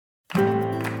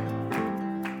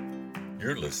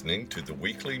You're listening to the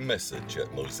weekly message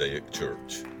at Mosaic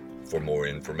Church. For more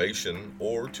information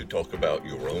or to talk about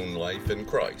your own life in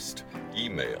Christ,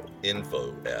 email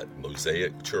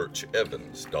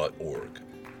info@mosaicchurchevans.org.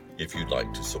 If you'd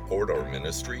like to support our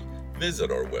ministry,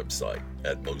 visit our website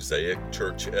at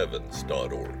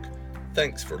mosaicchurchevans.org.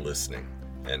 Thanks for listening.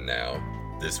 And now,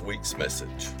 this week's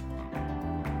message.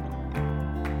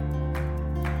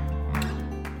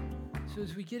 So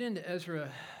as we get into Ezra,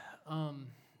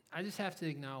 I just have to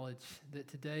acknowledge that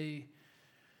today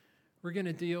we're going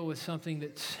to deal with something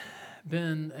that's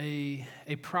been a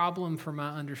problem for my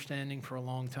understanding for a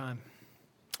long time.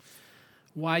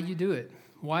 Why you do it.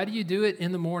 Why do you do it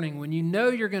in the morning when you know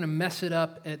you're going to mess it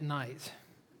up at night?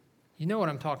 You know what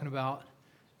I'm talking about.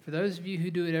 For those of you who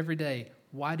do it every day,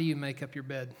 why do you make up your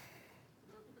bed?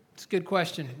 It's a good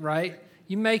question, right?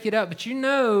 You make it up, but you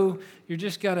know you're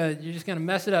just gonna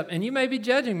mess it up. And you may be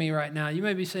judging me right now. You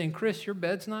may be saying, Chris, your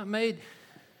bed's not made.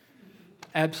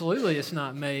 Absolutely, it's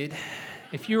not made.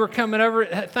 If you were coming over,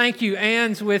 thank you,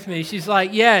 Anne's with me. She's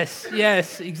like, yes,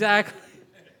 exactly.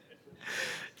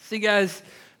 See, guys,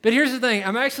 but here's the thing.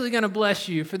 I'm actually going to bless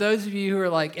you. For those of you who are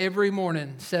like every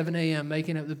morning, 7 a.m.,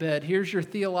 making up the bed, here's your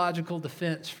theological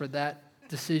defense for that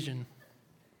decision.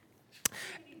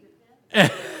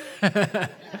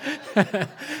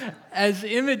 As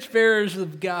image bearers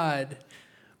of God,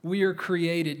 we are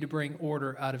created to bring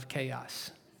order out of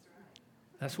chaos.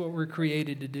 That's what we're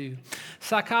created to do.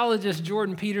 Psychologist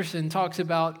Jordan Peterson talks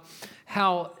about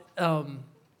how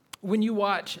when you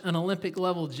watch an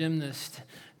Olympic-level gymnast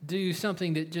do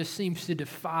something that just seems to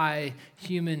defy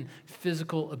human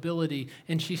physical ability,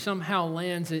 and she somehow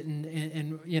lands it,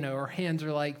 and her hands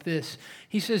are like this.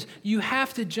 He says you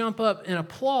have to jump up and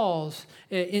applause,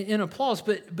 but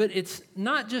it's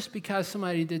not just because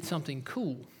somebody did something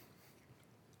cool.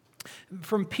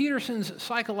 From Peterson's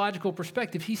psychological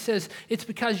perspective, he says it's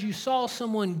because you saw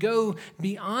someone go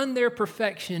beyond their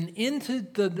perfection into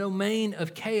the domain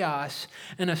of chaos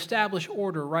and establish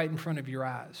order right in front of your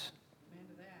eyes.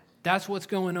 That's what's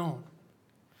going on.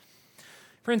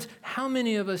 Friends, how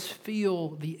many of us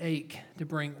feel the ache to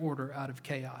bring order out of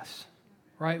chaos?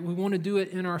 Right? We want to do it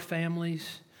in our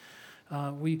families.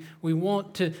 We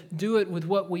want to do it with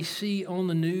what we see on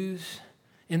the news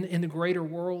in the greater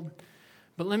world.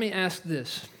 But let me ask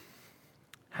this.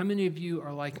 How many of you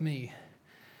are like me,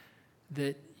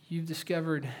 that you've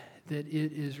discovered that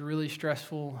it is really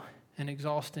stressful and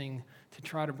exhausting to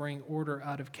try to bring order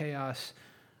out of chaos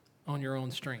on your own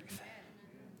strength,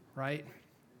 right?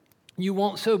 You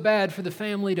want so bad for the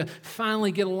family to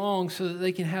finally get along so that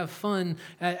they can have fun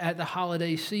at the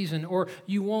holiday season, or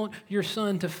you want your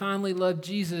son to finally love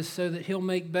Jesus so that he'll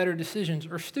make better decisions,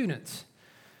 or students.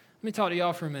 Let me talk to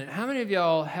y'all for a minute. How many of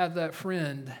y'all have that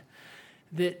friend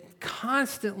that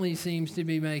constantly seems to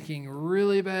be making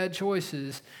really bad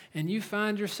choices, and you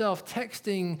find yourself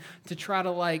texting to try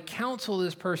to counsel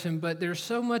this person, but there's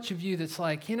so much of you that's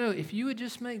like, if you would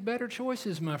just make better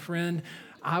choices, my friend,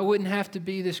 I wouldn't have to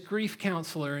be this grief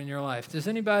counselor in your life. Does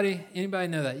anybody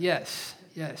know that? Yes.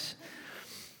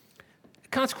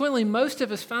 Consequently, most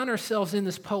of us find ourselves in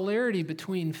this polarity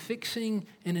between fixing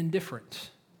and indifference,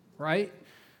 right?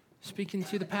 Speaking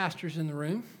to the pastors in the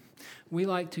room, we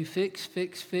like to fix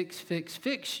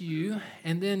you,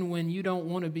 and then when you don't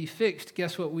want to be fixed,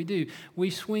 guess what we do? We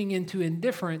swing into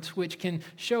indifference, which can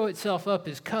show itself up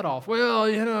as cutoff. Well,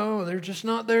 they're just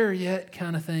not there yet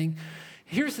kind of thing.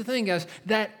 Here's the thing, guys.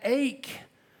 That ache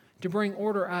to bring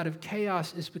order out of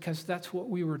chaos is because that's what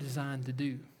we were designed to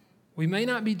do. We may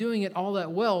not be doing it all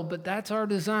that well, but that's our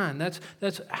design. That's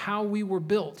how we were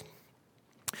built.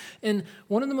 And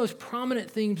one of the most prominent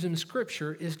themes in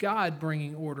Scripture is God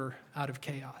bringing order out of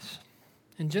chaos.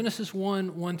 In Genesis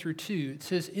 1:1-2, it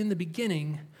says, "In the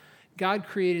beginning, God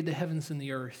created the heavens and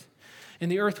the earth. And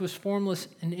the earth was formless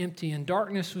and empty, and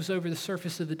darkness was over the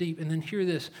surface of the deep." And then hear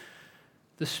this,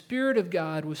 "The Spirit of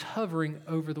God was hovering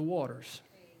over the waters."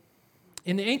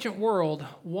 In the ancient world,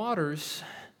 waters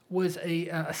was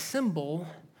a symbol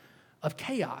of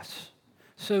chaos.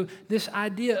 So this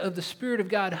idea of the Spirit of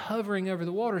God hovering over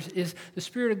the waters is the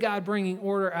Spirit of God bringing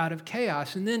order out of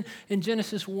chaos. And then in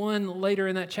Genesis 1, later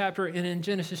in that chapter, and in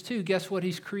Genesis 2, guess what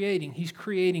he's creating? He's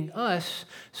creating us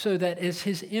so that as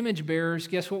his image bearers,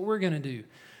 guess what we're going to do?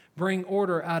 Bring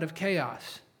order out of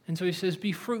chaos. And so he says,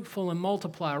 be fruitful and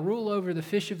multiply, rule over the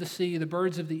fish of the sea, the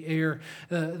birds of the air,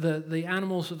 the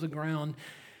animals of the ground.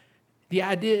 The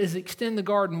idea is extend the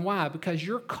garden. Why? Because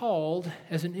you're called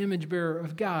as an image bearer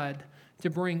of God to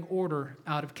bring order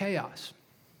out of chaos.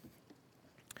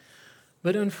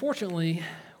 But unfortunately,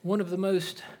 one of the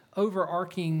most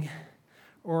overarching,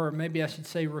 or maybe I should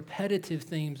say repetitive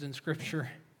themes in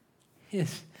Scripture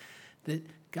is that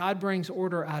God brings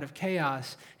order out of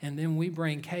chaos, and then we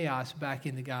bring chaos back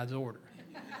into God's order.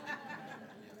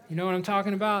 You know what I'm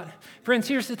talking about? Friends,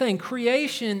 here's the thing.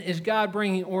 Creation is God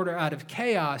bringing order out of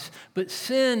chaos, but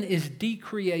sin is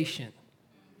decreation.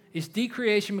 It's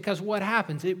decreation because what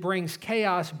happens? It brings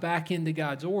chaos back into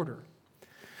God's order.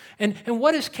 And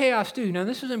what does chaos do? Now,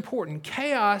 this is important.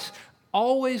 Chaos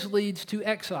always leads to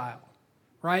exile,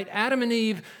 right? Adam and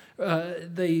Eve,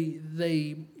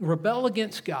 they rebel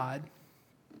against God.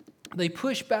 They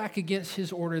push back against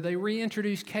his order. They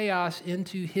reintroduce chaos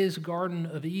into his Garden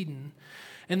of Eden.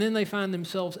 And then they find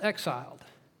themselves exiled.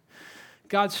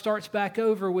 God starts back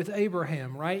over with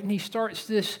Abraham, right? And he starts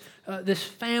this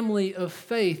family of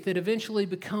faith that eventually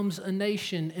becomes a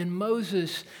nation. And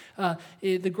Moses,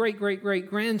 the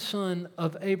great-great-great-grandson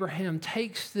of Abraham,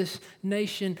 takes this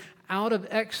nation out of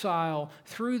exile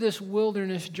through this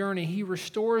wilderness journey. He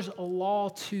restores a law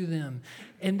to them.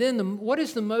 And then what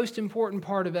is the most important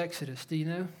part of Exodus? Do you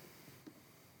know?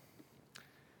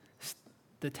 It's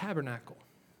the tabernacle.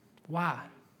 Why?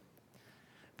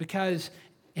 Because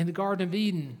in the Garden of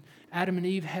Eden, Adam and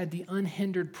Eve had the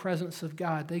unhindered presence of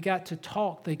God. They got to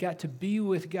talk, they got to be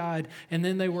with God, and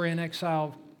then they were in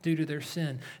exile due to their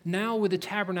sin. Now with the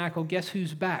tabernacle, guess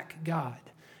who's back? God.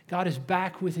 God is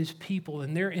back with his people,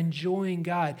 and they're enjoying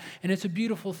God. And it's a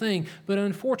beautiful thing. But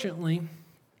unfortunately,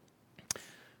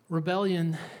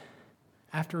 rebellion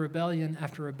after rebellion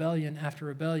after rebellion after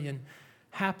rebellion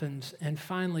happens, and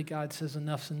finally God says,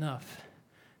 enough's enough.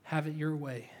 Have it your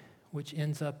way, which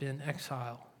ends up in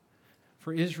exile.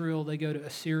 For Israel, they go to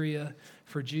Assyria.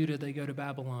 For Judah, they go to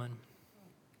Babylon.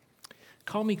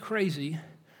 Call me crazy,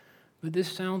 but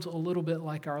this sounds a little bit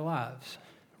like our lives,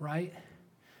 right?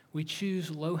 We choose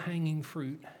low-hanging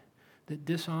fruit that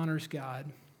dishonors God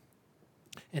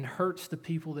and hurts the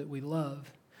people that we love.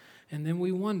 And then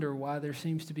we wonder why there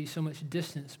seems to be so much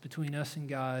distance between us and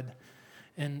God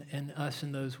and us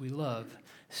and those we love.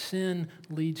 Sin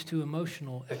leads to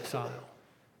emotional exile.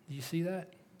 Do you see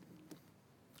that?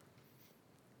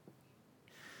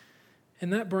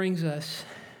 And that brings us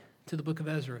to the book of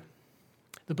Ezra.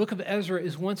 The book of Ezra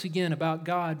is once again about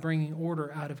God bringing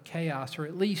order out of chaos, or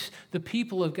at least the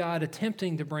people of God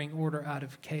attempting to bring order out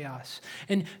of chaos.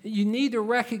 And you need to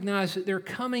recognize that they're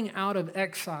coming out of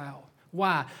exile.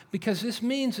 Why? Because this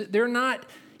means that they're not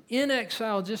in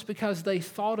exile just because they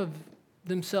thought of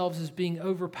themselves as being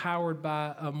overpowered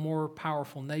by a more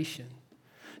powerful nation.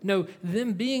 No,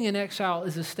 them being in exile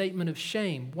is a statement of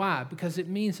shame. Why? Because it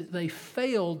means that they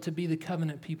failed to be the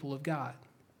covenant people of God.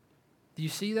 Do you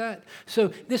see that? So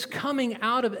this coming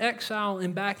out of exile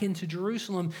and back into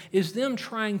Jerusalem is them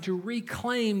trying to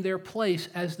reclaim their place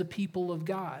as the people of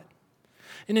God.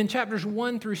 And in chapters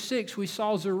 1 through 6, we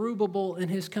saw Zerubbabel and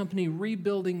his company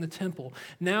rebuilding the temple.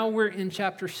 Now we're in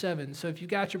chapter 7. So if you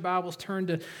got your Bibles, turn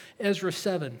to Ezra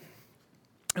 7.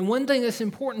 And one thing that's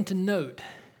important to note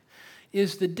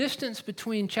is the distance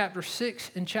between chapter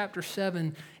 6 and chapter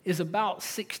 7 is about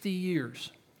 60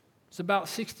 years. It's about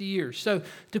 60 years. So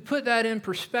to put that in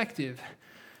perspective,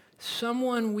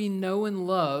 someone we know and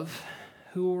love,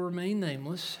 who will remain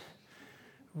nameless,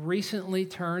 recently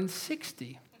turned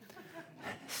 60.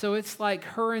 So it's like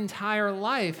her entire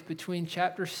life between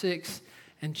chapter 6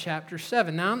 and chapter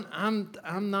 7. Now,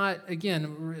 I'm not,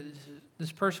 again,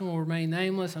 this person will remain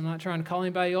nameless. I'm not trying to call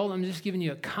anybody old. I'm just giving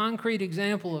you a concrete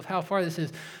example of how far this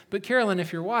is. But Carolyn,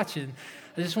 if you're watching,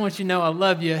 I just want you to know I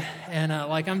love you, and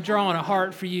I'm drawing a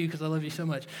heart for you because I love you so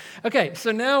much. Okay,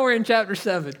 so now we're in chapter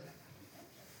 7.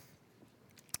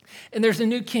 And there's a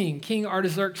new king, King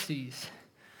Artaxerxes,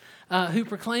 who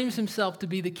proclaims himself to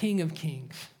be the King of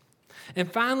Kings. And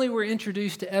finally, we're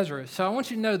introduced to Ezra. So I want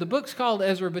you to know the book's called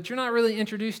Ezra, but you're not really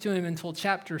introduced to him until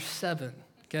chapter 7.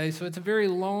 Okay, so it's a very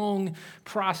long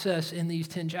process in these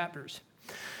 10 chapters.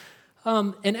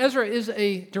 And Ezra is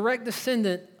a direct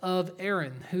descendant of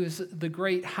Aaron, who is the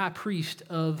great high priest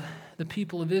of the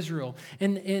people of Israel.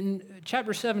 And in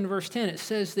chapter 7, verse 10, it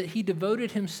says that he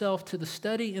devoted himself to the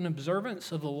study and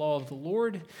observance of the law of the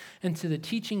Lord and to the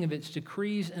teaching of its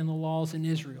decrees and the laws in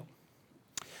Israel.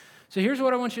 So here's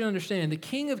what I want you to understand. The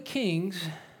King of Kings,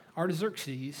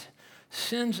 Artaxerxes,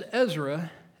 sends Ezra,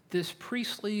 this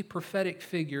priestly prophetic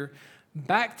figure,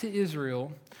 back to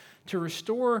Israel to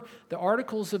restore the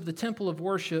articles of the temple of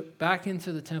worship back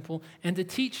into the temple and to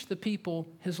teach the people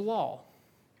his law,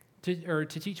 to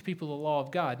teach people the law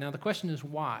of God. Now the question is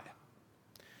why?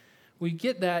 We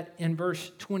get that in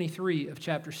verse 23 of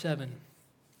chapter 7.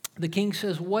 The king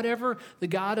says, "Whatever the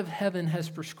God of heaven has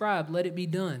prescribed, let it be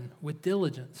done with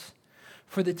diligence.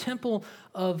 for the temple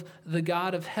of the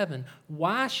God of heaven.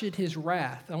 Why should his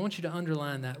wrath, I want you to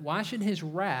underline that, why should his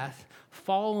wrath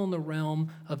fall on the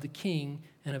realm of the king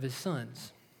and of his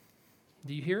sons?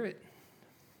 Do you hear it?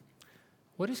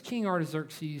 What is King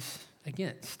Artaxerxes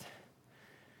against?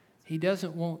 He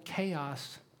doesn't want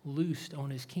chaos loosed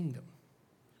on his kingdom,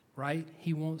 right?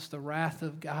 He wants the wrath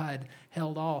of God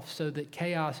held off so that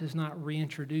chaos is not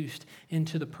reintroduced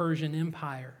into the Persian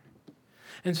Empire.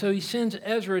 And so he sends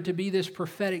Ezra to be this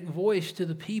prophetic voice to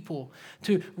the people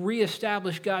to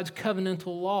reestablish God's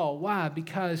covenantal law. Why?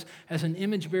 Because as an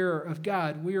image bearer of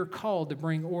God, we are called to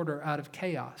bring order out of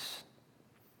chaos.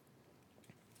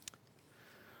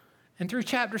 And through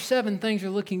chapter 7, things are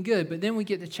looking good. But then we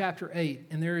get to chapter 8,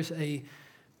 and there is a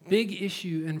big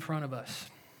issue in front of us.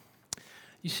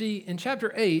 You see, in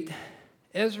chapter 8,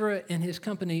 Ezra and his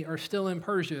company are still in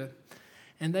Persia,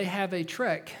 and they have a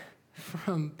trek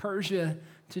from Persia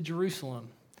to Jerusalem.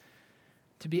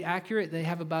 To be accurate, they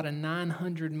have about a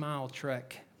 900-mile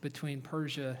trek between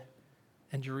Persia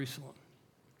and Jerusalem.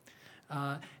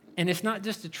 And it's not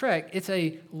just a trek, it's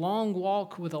a long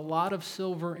walk with a lot of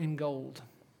silver and gold.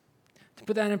 To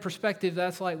put that in perspective,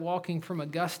 that's like walking from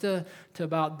Augusta to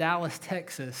about Dallas,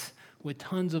 Texas, with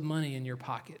tons of money in your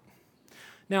pocket.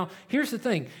 Now, here's the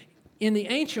thing. In the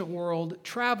ancient world,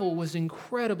 travel was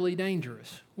incredibly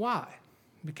dangerous. Why?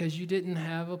 Because you didn't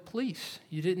have a police.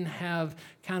 You didn't have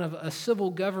kind of a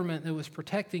civil government that was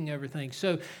protecting everything.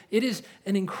 So it is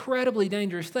an incredibly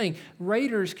dangerous thing.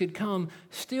 Raiders could come,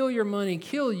 steal your money,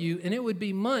 kill you, and it would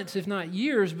be months, if not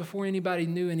years, before anybody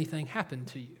knew anything happened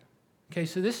to you. Okay,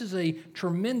 so this is a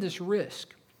tremendous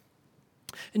risk.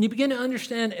 And you begin to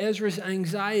understand Ezra's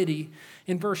anxiety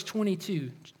in verse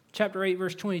 22. Chapter 8,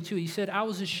 verse 22, he said, I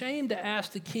was ashamed to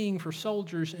ask the king for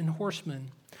soldiers and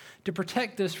horsemen to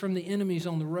protect us from the enemies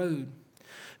on the road,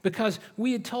 because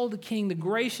we had told the king, the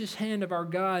gracious hand of our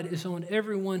God is on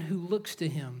everyone who looks to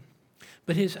him,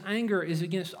 but his anger is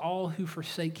against all who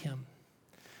forsake him.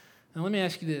 Now let me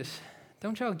ask you this.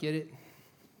 Don't y'all get it?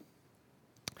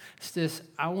 It's this,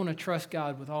 I want to trust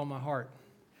God with all my heart.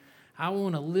 I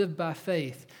want to live by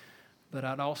faith, but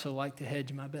I'd also like to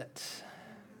hedge my bets.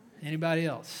 Anybody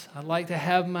else? I'd like to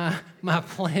have my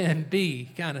plan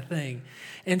B kind of thing.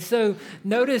 And so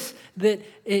notice that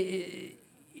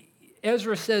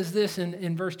Ezra says this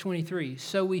in verse 23.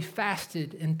 So we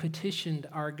fasted and petitioned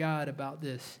our God about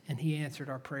this, and he answered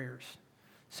our prayers.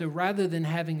 So rather than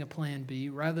having a plan B,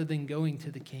 rather than going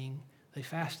to the king, they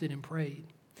fasted and prayed.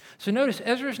 So notice,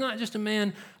 Ezra's not just a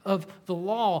man of the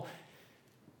law.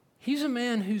 He's a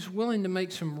man who's willing to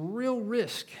make some real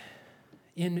risk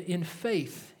in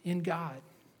faith in God.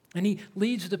 And he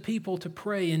leads the people to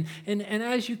pray. And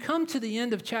as you come to the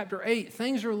end of chapter 8,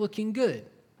 things are looking good,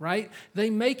 right?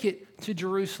 They make it to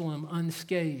Jerusalem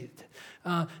unscathed.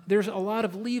 There's a lot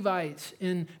of Levites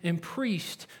and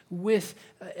priests with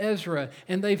Ezra,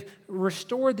 and they've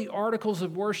restored the articles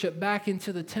of worship back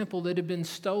into the temple that had been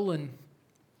stolen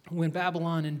when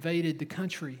Babylon invaded the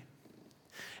country.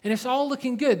 And it's all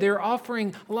looking good. They're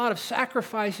offering a lot of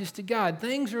sacrifices to God.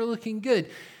 Things are looking good.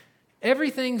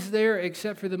 Everything's there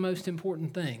except for the most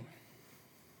important thing.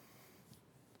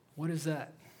 What is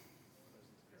that?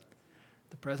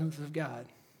 The presence of God,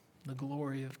 the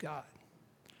glory of God.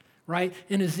 Right?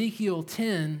 In Ezekiel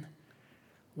 10,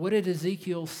 what did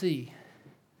Ezekiel see?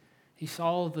 He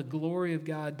saw the glory of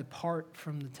God depart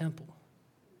from the temple.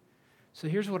 So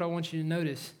here's what I want you to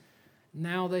notice.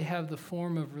 Now they have the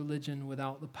form of religion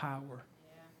without the power.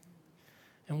 Yeah.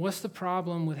 And what's the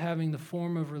problem with having the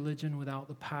form of religion without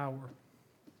the power?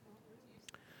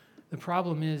 The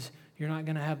problem is you're not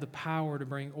going to have the power to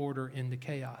bring order into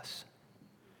chaos.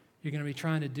 You're going to be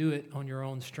trying to do it on your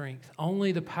own strength.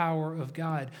 Only the power of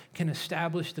God can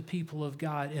establish the people of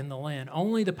God in the land.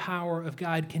 Only the power of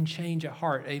God can change a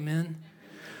heart. Amen?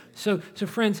 So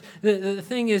friends, the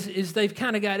thing is they've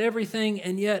kind of got everything,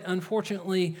 and yet,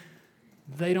 unfortunately,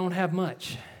 they don't have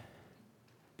much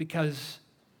because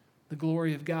the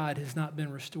glory of God has not been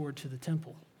restored to the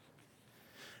temple.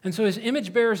 And so as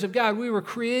image bearers of God, we were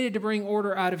created to bring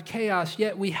order out of chaos,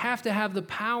 yet we have to have the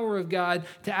power of God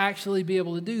to actually be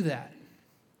able to do that.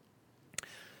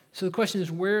 So the question is,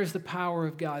 where is the power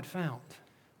of God found?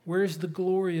 Where is the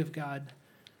glory of God?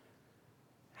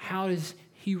 How does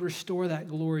he restore that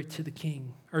glory to the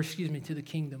king, to the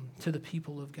kingdom, to the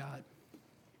people of God?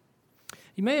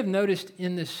 You may have noticed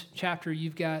in this chapter,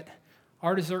 you've got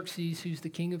Artaxerxes, who's the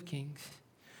king of kings.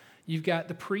 You've got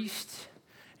the priests,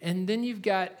 and then you've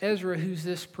got Ezra, who's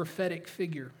this prophetic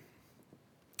figure.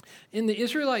 In the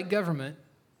Israelite government,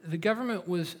 the government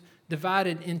was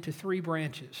divided into three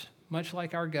branches, much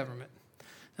like our government.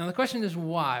 Now the question is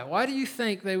why? Why do you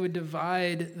think they would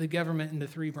divide the government into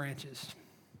 3 branches?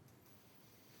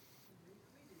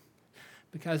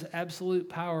 Because absolute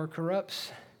power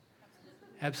corrupts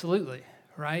absolutely,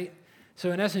 right?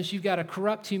 So in essence, you've got to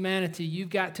corrupt humanity. You've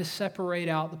got to separate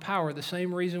out the power, the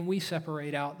same reason we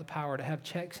separate out the power, to have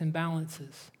checks and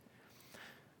balances.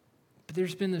 But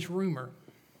there's been this rumor,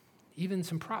 even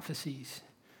some prophecies,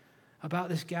 about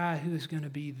this guy who is going to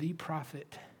be the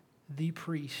prophet, the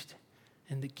priest,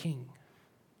 and the king.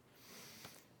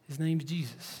 His name's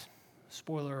Jesus.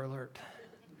 Spoiler alert.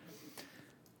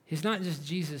 He's not just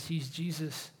Jesus, he's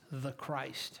Jesus the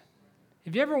Christ.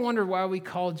 Have you ever wondered why we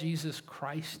call Jesus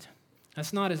Christ?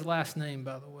 That's not his last name,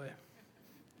 by the way.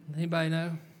 Anybody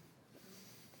know?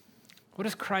 What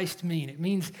does Christ mean? It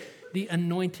means the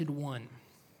anointed one.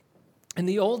 In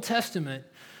the Old Testament,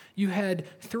 you had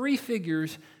 3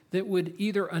 figures that would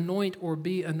either anoint or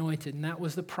be anointed, and that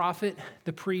was the prophet,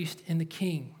 the priest, and the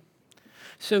king.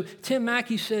 So Tim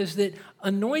Mackey says that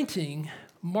anointing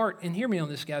marked, and hear me on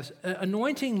this, guys,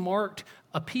 anointing marked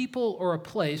a people or a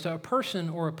place, a person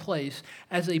or a place,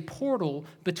 as a portal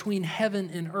between heaven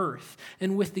and earth.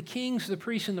 And with the kings, the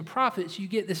priests, and the prophets, you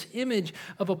get this image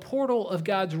of a portal of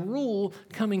God's rule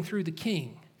coming through the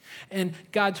king, and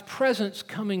God's presence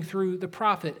coming through the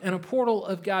prophet, and a portal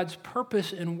of God's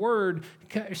purpose and word,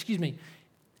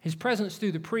 his presence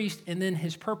through the priest, and then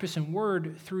his purpose and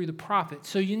word through the prophet.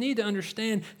 So you need to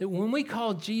understand that when we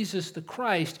call Jesus the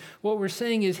Christ, what we're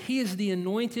saying is he is the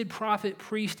anointed prophet,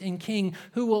 priest, and king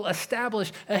who will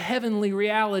establish a heavenly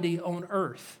reality on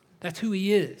earth. That's who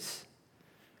he is.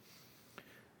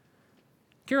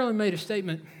 Carolyn made a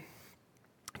statement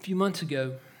a few months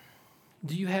ago.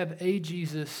 Do you have a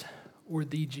Jesus or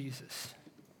the Jesus?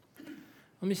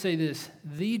 Let me say this.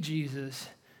 The Jesus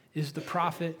is the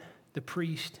prophet, the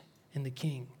priest, and the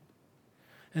king.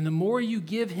 And the more you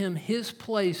give him his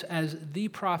place as the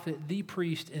prophet, the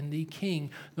priest, and the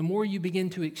king, the more you begin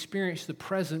to experience the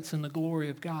presence and the glory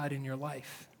of God in your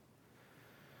life.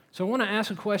 So I want to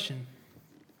ask a question.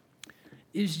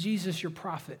 Is Jesus your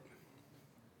prophet?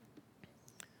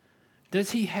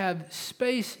 Does he have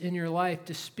space in your life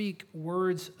to speak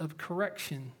words of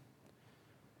correction?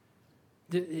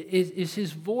 Is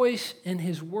his voice and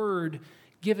his word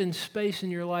given space in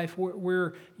your life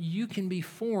where you can be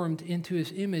formed into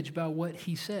his image by what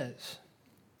he says?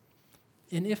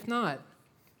 And if not,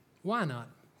 why not?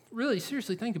 Really,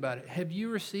 seriously, think about it. Have you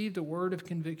received a word of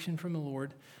conviction from the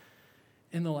Lord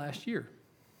in the last year?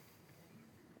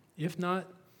 If not,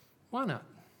 why not?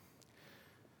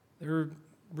 There are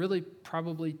really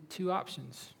probably 2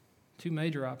 options, 2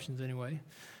 major options anyway.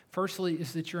 Firstly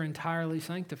is that you're entirely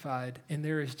sanctified and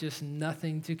there is just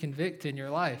nothing to convict in your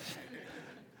life.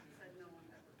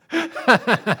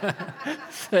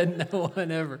 Said no one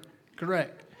ever.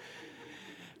 Correct.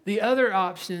 The other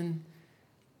option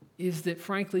is that,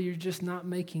 frankly, you're just not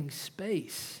making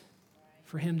space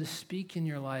for him to speak in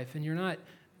your life, and you're not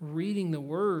reading the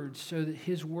word so that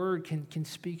his word can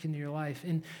speak into your life.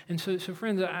 And so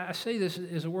friends, I say this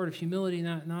as a word of humility,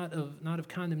 not of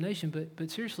condemnation,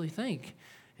 but seriously think,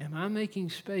 am I making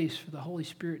space for the Holy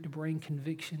Spirit to bring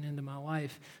conviction into my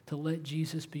life, to let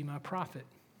Jesus be my prophet?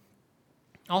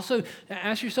 Also,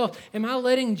 ask yourself, am I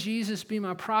letting Jesus be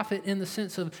my prophet in the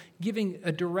sense of giving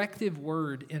a directive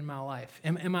word in my life?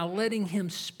 Am I letting him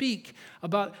speak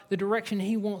about the direction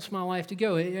he wants my life to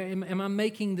go? Am I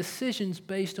making decisions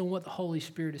based on what the Holy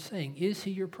Spirit is saying? Is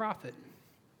he your prophet?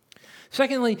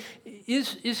 Secondly,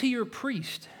 is he your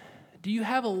priest? Do you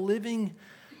have a living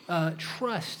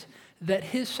trust that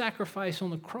his sacrifice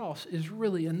on the cross is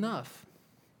really enough?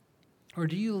 Or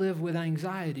do you live with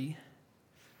anxiety,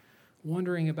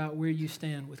 wondering about where you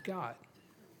stand with God?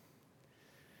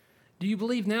 Do you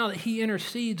believe now that he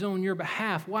intercedes on your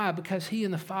behalf? Why? Because he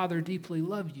and the Father deeply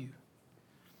love you.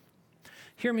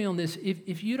 Hear me on this.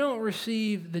 If you don't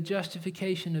receive the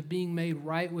justification of being made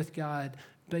right with God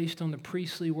based on the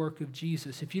priestly work of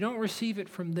Jesus, if you don't receive it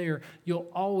from there, you'll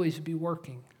always be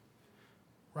working,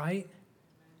 right?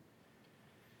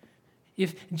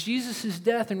 If Jesus'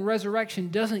 death and resurrection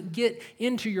doesn't get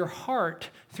into your heart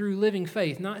through living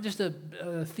faith, not just a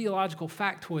theological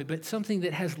factoid, but something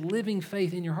that has living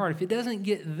faith in your heart, if it doesn't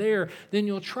get there, then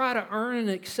you'll try to earn an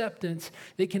acceptance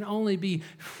that can only be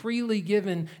freely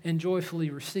given and joyfully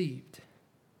received.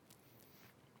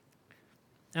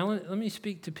 Now, let me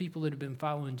speak to people that have been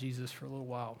following Jesus for a little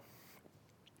while.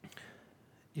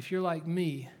 If you're like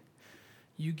me,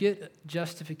 you get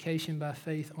justification by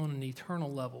faith on an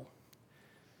eternal level,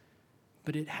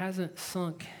 but it hasn't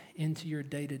sunk into your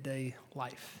day-to-day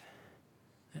life.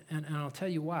 And I'll tell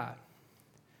you why,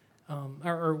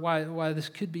 or why this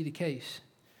could be the case.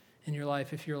 in your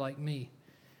life if you're like me.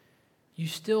 You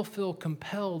still feel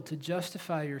compelled to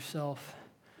justify yourself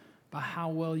by how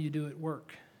well you do at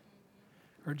work,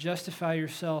 or justify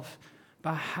yourself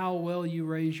by how well you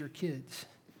raise your kids.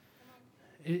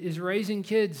 Is raising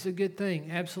kids a good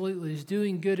thing? Absolutely. Is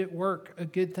doing good at work a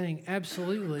good thing?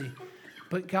 Absolutely.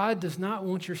 But God does not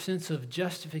want your sense of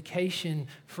justification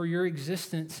for your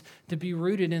existence to be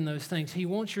rooted in those things. He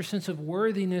wants your sense of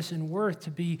worthiness and worth to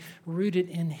be rooted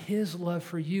in His love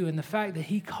for you, and the fact that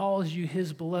He calls you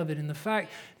His beloved, and the fact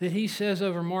that He says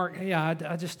over Mark, hey,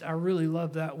 I really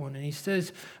love that one. And He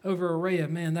says over Araya,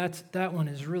 man, that one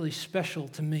is really special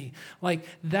to me. Like,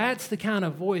 that's the kind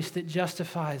of voice that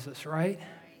justifies us, right?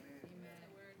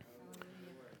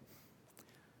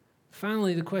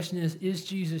 Finally, the question is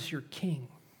Jesus your king?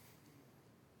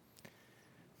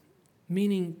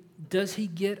 Meaning, does He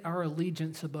get our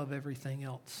allegiance above everything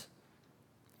else?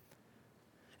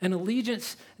 An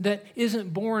allegiance that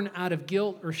isn't born out of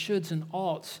guilt or shoulds and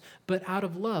oughts, but out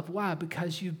of love. Why?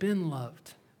 Because you've been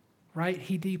loved, right?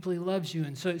 He deeply loves you,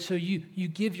 and so you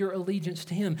give your allegiance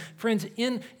to Him. Friends,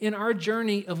 in our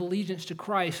journey of allegiance to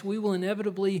Christ, we will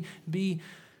inevitably be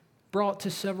brought to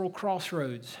several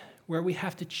crossroads where we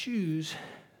have to choose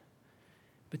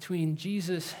between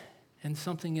Jesus and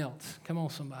something else. Come on,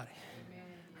 somebody.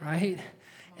 Right?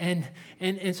 And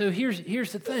so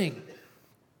here's the thing.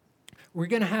 We're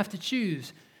going to have to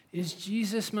choose. Is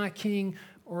Jesus my king,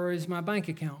 or is my bank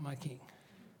account my king?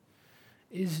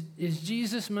 Is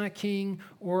Jesus my king,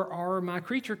 or are my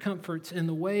creature comforts and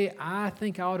the way I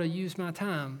think I ought to use my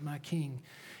time my king?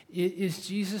 Is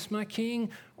Jesus my king,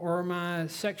 or are my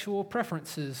sexual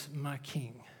preferences my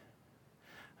king?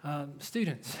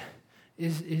 Students,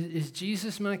 is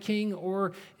Jesus my king,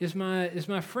 or is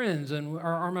my friends and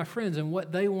are my friends and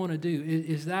what they want to do?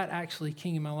 Is that actually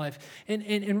king in my life?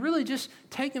 And really just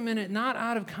take a minute, not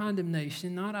out of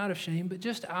condemnation, not out of shame, but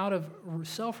just out of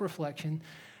self-reflection.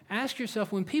 Ask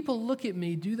yourself, when people look at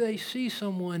me, do they see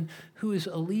someone who is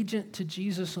allegiant to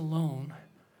Jesus alone,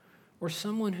 or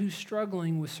someone who's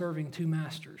struggling with serving two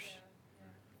masters?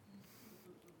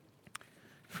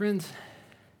 Friends,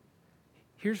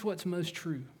 here's what's most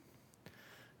true.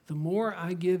 The more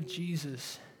I give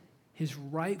Jesus His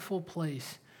rightful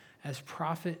place as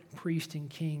prophet, priest, and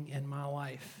king in my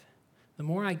life, the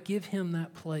more I give Him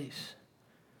that place,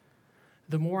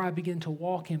 the more I begin to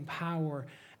walk in power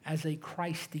as a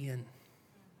Christian,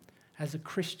 as a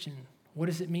Christian. What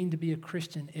does it mean to be a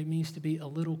Christian? It means to be a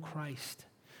little Christ.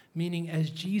 Meaning, as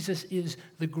Jesus is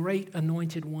the great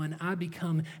anointed one, I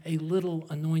become a little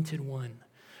anointed one.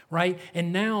 Right?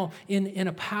 And now, in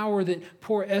a power that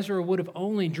poor Ezra would have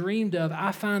only dreamed of,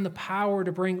 I find the power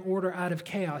to bring order out of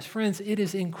chaos. Friends, it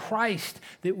is in Christ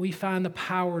that we find the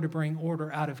power to bring order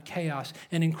out of chaos,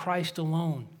 and in Christ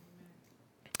alone.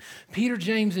 Peter,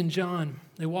 James, and John,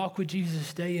 they walk with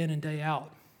Jesus day in and day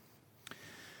out.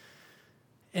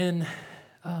 And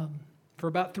for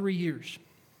about 3 years.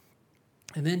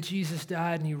 And then Jesus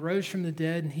died, and He rose from the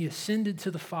dead, and He ascended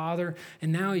to the Father,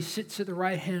 and now He sits at the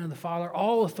right hand of the Father.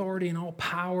 All authority and all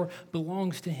power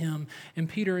belongs to Him, and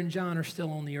Peter and John are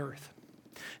still on the earth.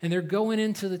 And they're going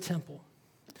into the temple.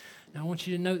 Now, I want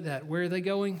you to note that. Where are they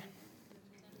going?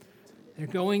 They're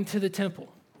going to the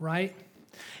temple, right?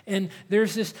 And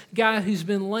there's this guy who's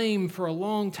been lame for a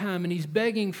long time, and he's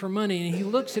begging for money, and he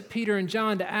looks at Peter and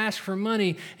John to ask for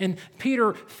money, and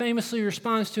Peter famously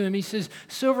responds to him. He says,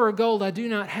 "Silver or gold I do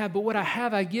not have, but what I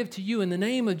have I give to you. In the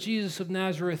name of Jesus of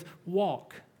Nazareth,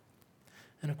 walk."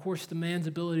 And of course, the man's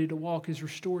ability to walk is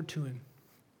restored to him.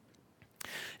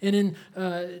 And in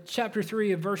chapter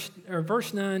 3 of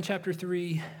verse 9, chapter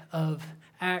 3 of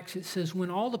Acts, it says,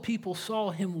 "When all the people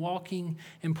saw him walking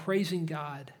and praising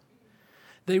God,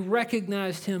 they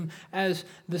recognized him as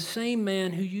the same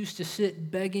man who used to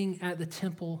sit begging at the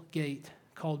temple gate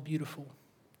called Beautiful.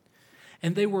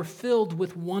 And they were filled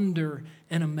with wonder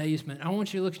and amazement." I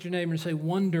want you to look at your neighbor and say,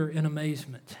 wonder and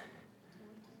amazement.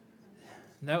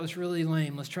 That was really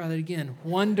lame. Let's try that again.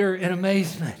 Wonder and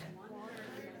amazement.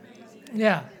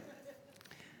 Yeah.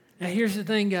 Now here's the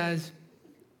thing, guys.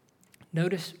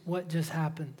 Notice what just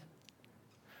happened.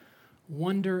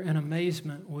 Wonder and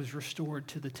amazement was restored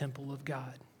to the temple of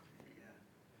God.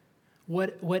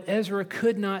 What Ezra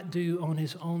could not do on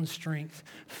his own strength,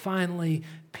 finally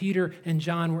Peter and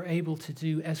John were able to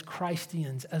do as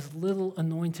Christians, as little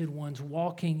anointed ones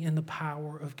walking in the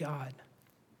power of God.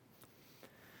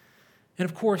 And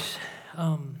of course,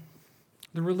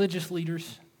 the religious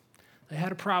leaders, they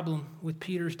had a problem with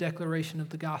Peter's declaration of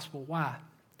the gospel. Why?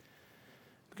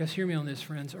 Because hear me on this,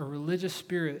 friends, a religious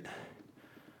spirit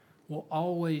will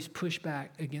always push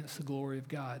back against the glory of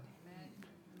God.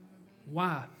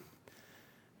 Why?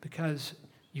 because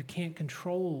you can't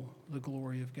control the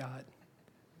glory of God,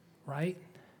 right?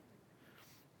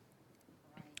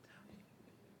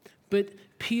 But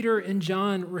Peter and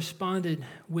John responded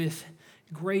with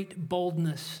great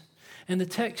boldness. And the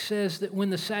text says that when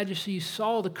the Sadducees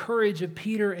saw the courage of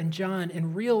Peter and John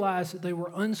and realized that they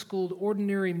were unschooled,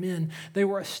 ordinary men, they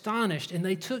were astonished, and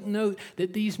they took note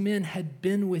that these men had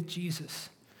been with Jesus.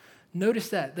 Notice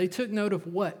that. They took note of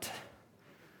what?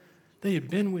 They had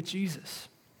been with Jesus.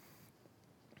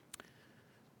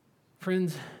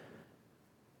 Friends,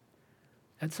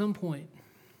 at some point,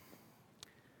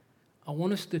 I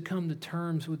want us to come to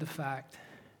terms with the fact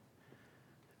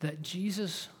that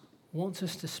Jesus wants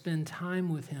us to spend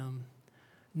time with him,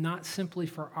 not simply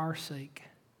for our sake,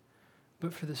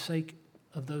 but for the sake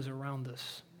of those around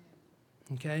us.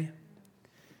 Okay?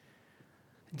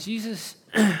 Jesus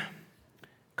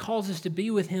calls us to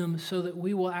be with him so that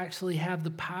we will actually have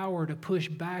the power to push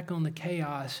back on the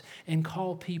chaos and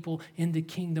call people into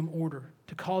kingdom order,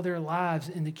 to call their lives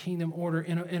into kingdom order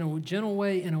in a gentle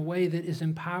way, in a way that is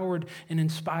empowered and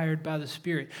inspired by the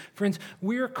Spirit. Friends,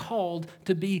 we're called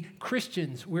to be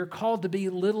Christians. We're called to be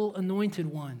little anointed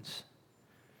ones.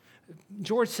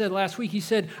 George said last week, he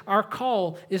said, our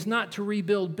call is not to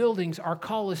rebuild buildings. Our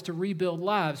call is to rebuild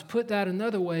lives. Put that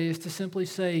another way is to simply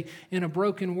say, in a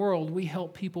broken world, we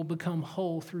help people become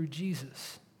whole through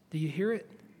Jesus. Do you hear it?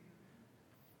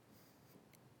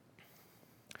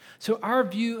 So our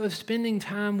view of spending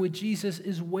time with Jesus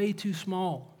is way too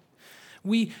small.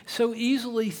 We so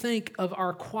easily think of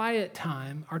our quiet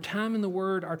time, our time in the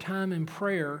Word, our time in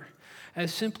prayer,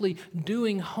 as simply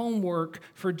doing homework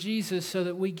for Jesus so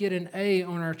that we get an A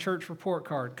on our church report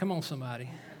card. Come on, somebody.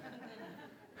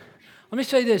 Let me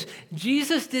say this.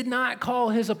 Jesus did not call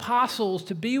his apostles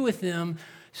to be with them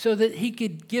so that he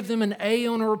could give them an A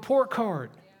on a report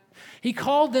card. He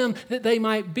called them that they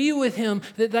might be with him,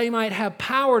 that they might have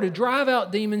power to drive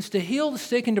out demons, to heal the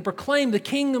sick, and to proclaim the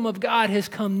kingdom of God has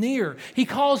come near. He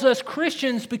calls us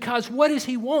Christians because what does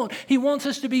he want? He wants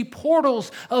us to be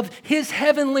portals of his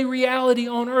heavenly reality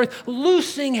on earth,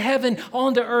 loosing heaven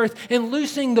onto earth and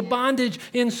loosing the bondage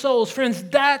in souls. Friends,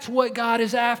 that's what God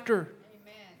is after.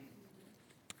 Amen.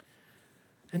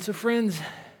 And so, friends,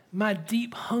 my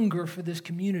deep hunger for this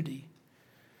community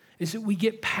is that we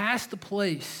get past the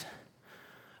place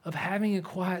of having a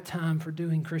quiet time for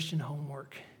doing Christian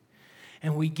homework.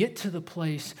 And we get to the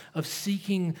place of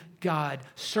seeking God,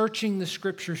 searching the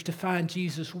scriptures to find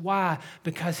Jesus. Why?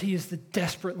 Because he is the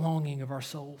desperate longing of our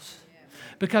souls.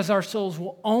 Because our souls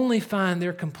will only find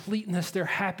their completeness, their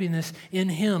happiness in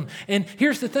him. And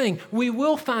here's the thing, we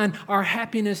will find our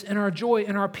happiness and our joy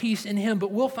and our peace in him,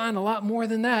 but we'll find a lot more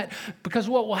than that, because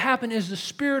what will happen is the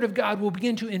Spirit of God will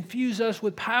begin to infuse us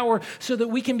with power so that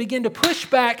we can begin to push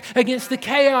back against the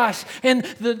chaos and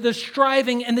the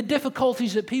striving and the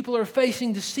difficulties that people are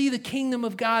facing to see the kingdom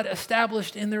of God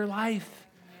established in their life.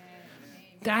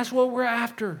 That's what we're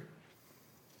after.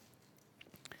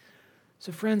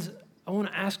 So friends, I want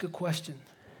to ask a question.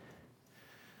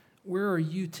 Where are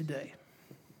you today?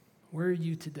 Where are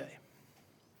you today?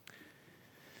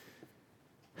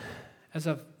 As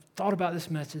I've thought about this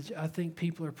message, I think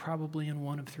people are probably in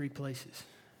one of three places.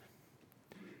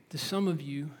 To some of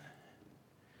you,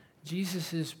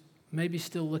 Jesus is maybe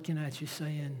still looking at you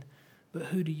saying, but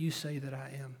who do you say that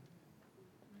I am?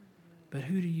 But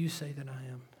who do you say that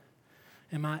I am?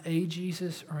 Am I a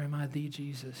Jesus or am I the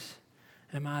Jesus?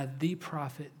 Am I the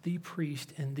prophet, the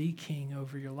priest, and the king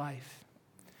over your life?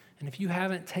 And if you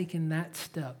haven't taken that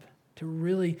step to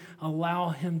really allow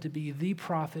him to be the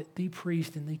prophet, the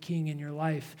priest, and the king in your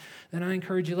life, then I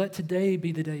encourage you, let today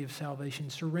be the day of salvation.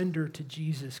 Surrender to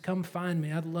Jesus. Come find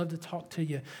me. I'd love to talk to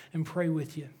you and pray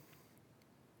with you.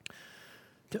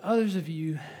 To others of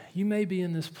you, you may be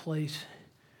in this place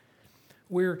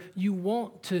where you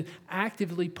want to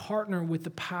actively partner with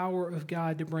the power of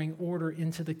God to bring order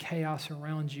into the chaos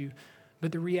around you.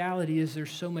 But the reality is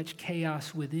there's so much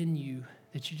chaos within you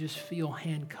that you just feel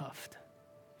handcuffed.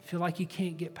 Feel like you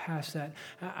can't get past that.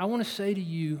 I want to say to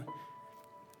you,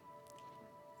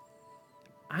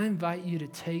 I invite you to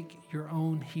take your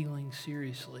own healing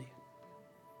seriously.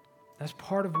 That's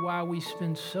part of why we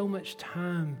spend so much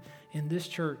time in this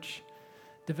church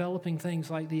developing things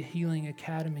like the Healing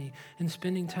Academy and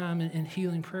spending time in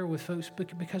healing prayer with folks,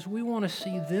 because we want to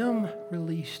see them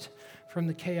released from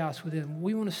the chaos within.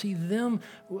 We want to see them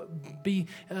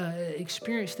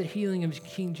experience the healing of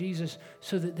King Jesus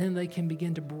so that then they can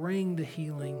begin to bring the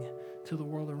healing to the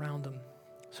world around them.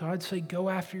 So I'd say go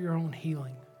after your own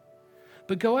healing.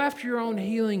 But go after your own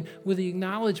healing with the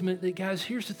acknowledgement that, guys,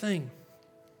 here's the thing.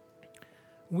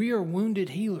 We are wounded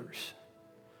healers.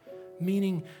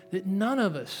 meaning that none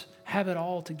of us have it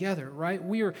all together, right?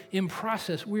 We are in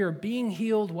process. We are being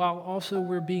healed while also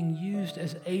we're being used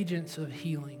as agents of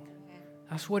healing.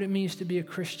 That's what it means to be a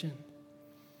Christian.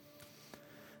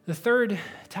 The third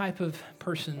type of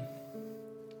person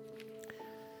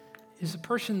is the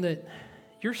person that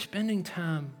you're spending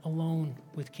time alone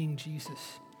with King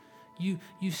Jesus.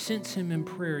 You sense him in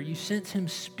prayer. You sense him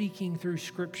speaking through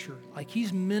Scripture, like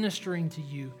he's ministering to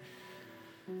you.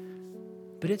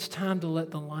 But it's time to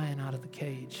let the lion out of the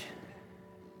cage.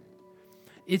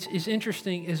 It's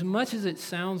interesting, as much as it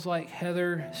sounds like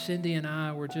Heather, Cindy, and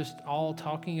I were just all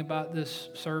talking about this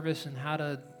service and how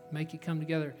to make it come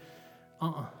together,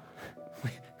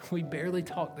 we barely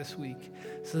talked this week.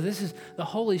 So this is, the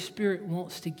Holy Spirit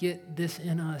wants to get this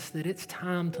in us, that it's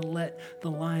time to let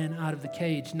the lion out of the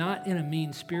cage, not in a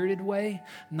mean-spirited way,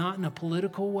 not in a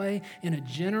political way, in a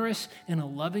generous, in a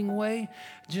loving way,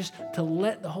 just to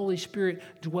let the Holy Spirit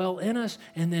dwell in us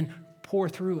and then pour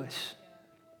through us.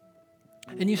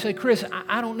 And you say, Chris,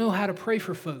 I don't know how to pray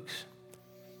for folks.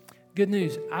 Good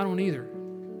news, I don't either.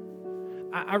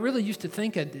 I really used to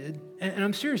think I did, and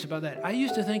I'm serious about that. I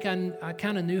used to think I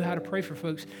kind of knew how to pray for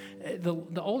folks.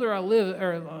 The older I live,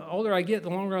 or older I get, the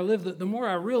longer I live, the more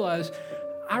I realize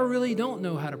I really don't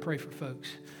know how to pray for folks.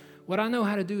 What I know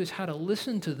how to do is how to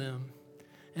listen to them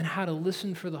and how to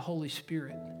listen for the Holy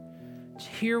Spirit.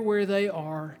 Hear where they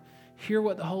are, hear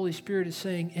what the Holy Spirit is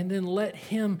saying, and then let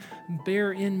him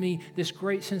bear in me this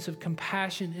great sense of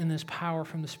compassion and this power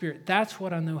from the Spirit. That's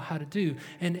what I know how to do.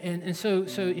 And so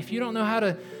if you don't know how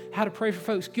to pray for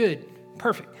folks, good,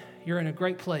 perfect. You're in a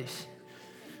great place.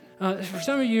 For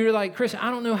some of you, you're like, Chris,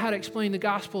 I don't know how to explain the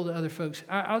gospel to other folks.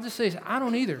 I'll just say this, I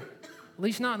don't either. At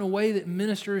least not in a way that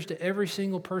ministers to every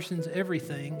single person's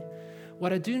everything.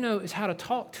 What I do know is how to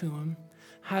talk to them,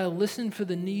 how to listen for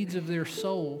the needs of their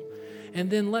soul, and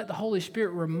then let the Holy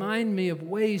Spirit remind me of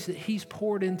ways that he's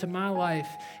poured into my life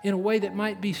in a way that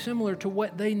might be similar to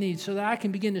what they need, so that I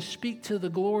can begin to speak to the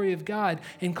glory of God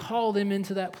and call them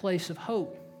into that place of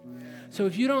hope. So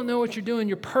if you don't know what you're doing,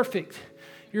 you're perfect.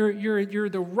 You're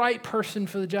the right person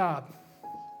for the job.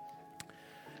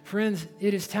 Friends,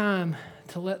 it is time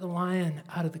to let the lion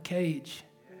out of the cage,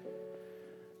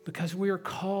 because we are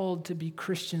called to be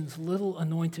Christians, little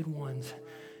anointed ones,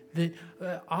 that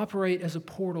operate as a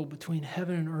portal between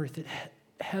heaven and earth, that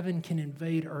heaven can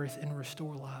invade earth and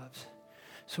restore lives.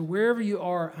 So wherever you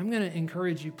are, I'm going to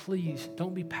encourage you, please,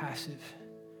 don't be passive.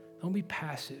 Don't be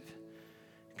passive.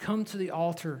 Come to the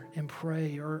altar and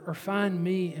pray, or find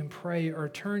me and pray, or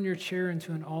turn your chair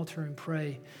into an altar and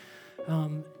pray.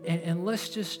 And let's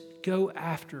just go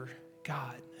after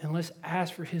God, and let's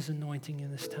ask for his anointing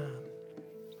in this time.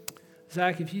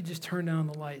 Zach, if you just turn down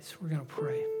the lights, we're going to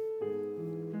pray.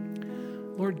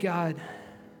 Lord God,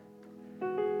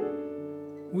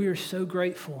 we are so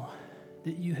grateful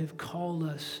that you have called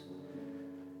us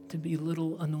to be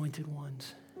little anointed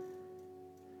ones.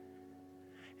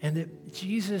 And that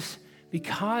Jesus,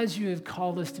 because you have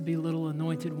called us to be little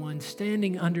anointed ones,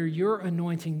 standing under your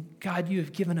anointing, God, you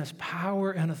have given us power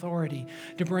and authority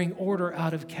to bring order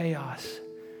out of chaos.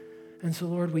 And so,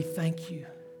 Lord, we thank you.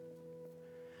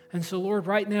 And so, Lord,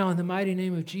 right now, in the mighty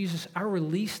name of Jesus, I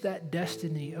release that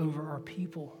destiny over our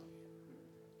people.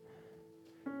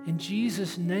 In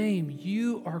Jesus' name,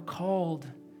 you are called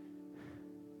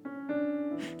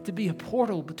to be a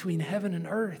portal between heaven and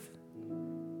earth.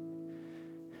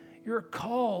 You're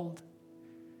called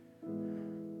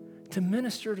to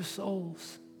minister to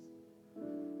souls,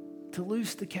 to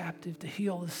loose the captive, to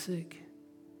heal the sick,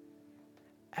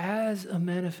 as a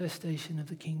manifestation of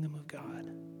the kingdom of God,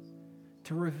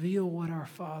 to reveal what our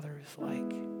Father is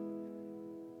like.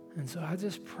 And so I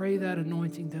just pray that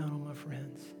anointing down on my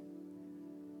friends.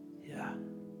 Yeah.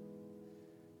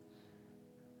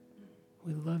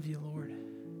 We love you, Lord.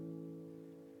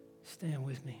 Stand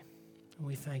with me. And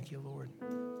we thank you, Lord.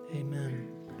 Amen.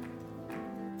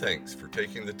 Thanks for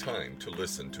taking the time to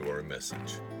listen to our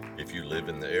message. If you live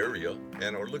in the area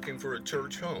and are looking for a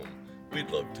church home,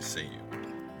 we'd love to see you.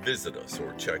 Visit us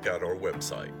or check out our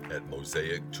website at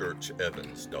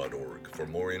mosaicchurchevans.org for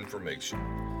more information.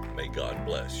 May God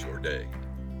bless your day.